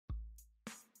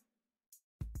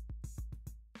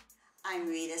I'm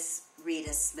Rita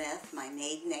Smith. My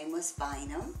maiden name was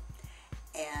Bynum,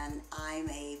 and I'm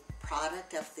a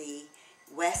product of the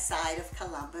west side of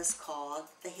Columbus called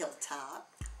the Hilltop.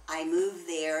 I moved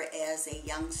there as a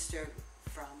youngster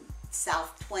from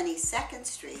South 22nd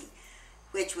Street,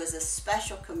 which was a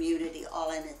special community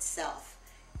all in itself.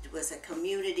 It was a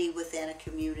community within a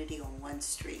community on one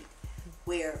street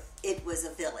where it was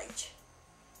a village.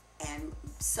 And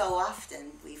so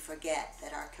often we forget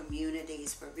that our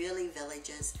communities were really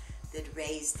villages that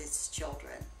raised its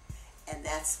children. And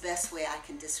that's the best way I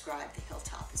can describe the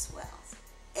Hilltop as well.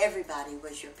 Everybody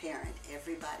was your parent.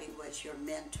 Everybody was your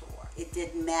mentor. It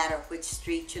didn't matter which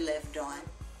street you lived on.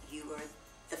 You were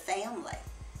the family.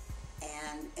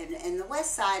 And the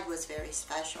West Side was very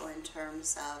special in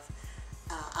terms of,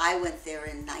 I went there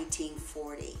in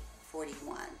 1940,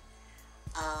 41.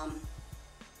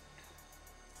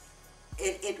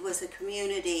 It was a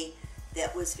community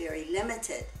that was very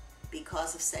limited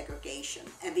because of segregation.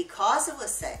 And because it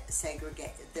was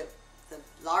segregated, the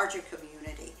larger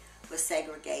community was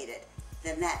segregated,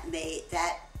 then that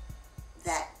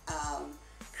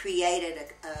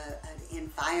created an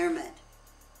environment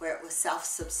where it was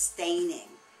self-sustaining.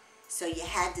 So you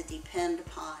had to depend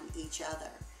upon each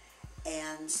other.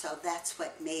 And so that's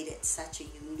what made it such a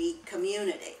unique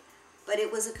community. But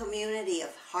it was a community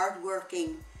of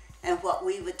hardworking and what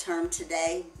we would term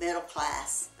today middle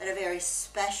class, but a very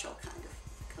special kind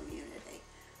of community.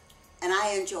 And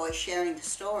I enjoy sharing the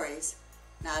stories,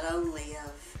 not only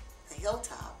of the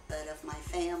Hilltop, but of my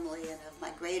family and of my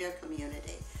greater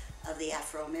community, of the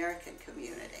Afro-American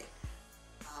community,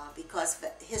 because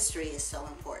history is so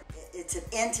important. It's an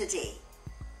entity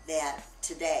that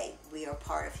today we are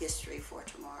part of history for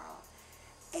tomorrow.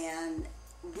 And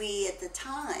we at the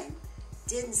time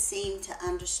didn't seem to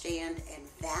understand and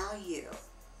value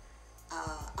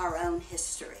our own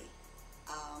history.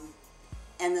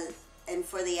 And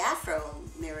for the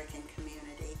Afro-American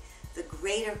community, the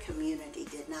greater community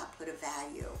did not put a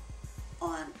value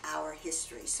on our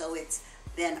history. So it's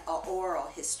been an oral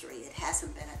history. It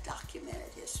hasn't been a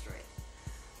documented history.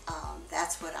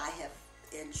 That's what I have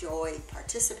enjoyed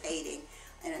participating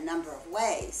in a number of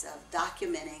ways of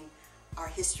documenting our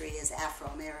history as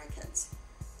Afro-Americans.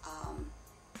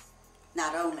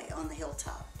 Not only on the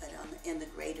Hilltop, but in the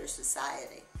greater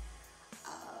society.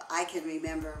 I can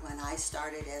remember when I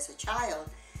started as a child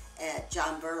at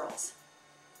John Burroughs.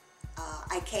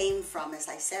 I came from, as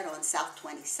I said, on South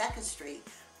 22nd Street,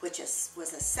 which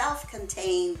was a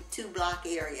self-contained two-block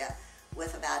area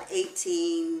with about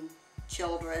 18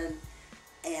 children,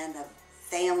 and the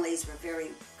families were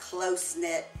very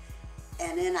close-knit.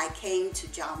 And then I came to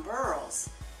John Burroughs,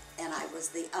 and I was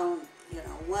the only,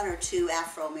 one or two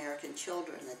Afro-American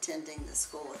children attending the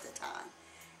school at the time.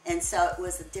 And so it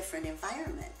was a different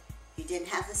environment. You didn't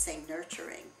have the same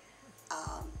nurturing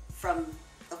from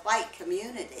the white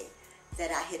community that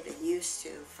I had been used to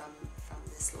from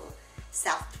this little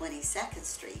South 22nd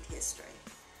Street history.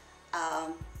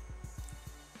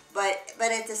 But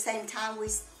at the same time, we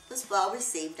was well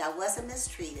received. I wasn't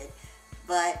mistreated,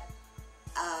 but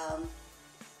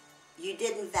you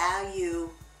didn't value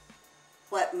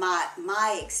what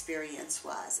my experience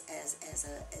was as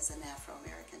an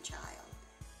Afro-American child.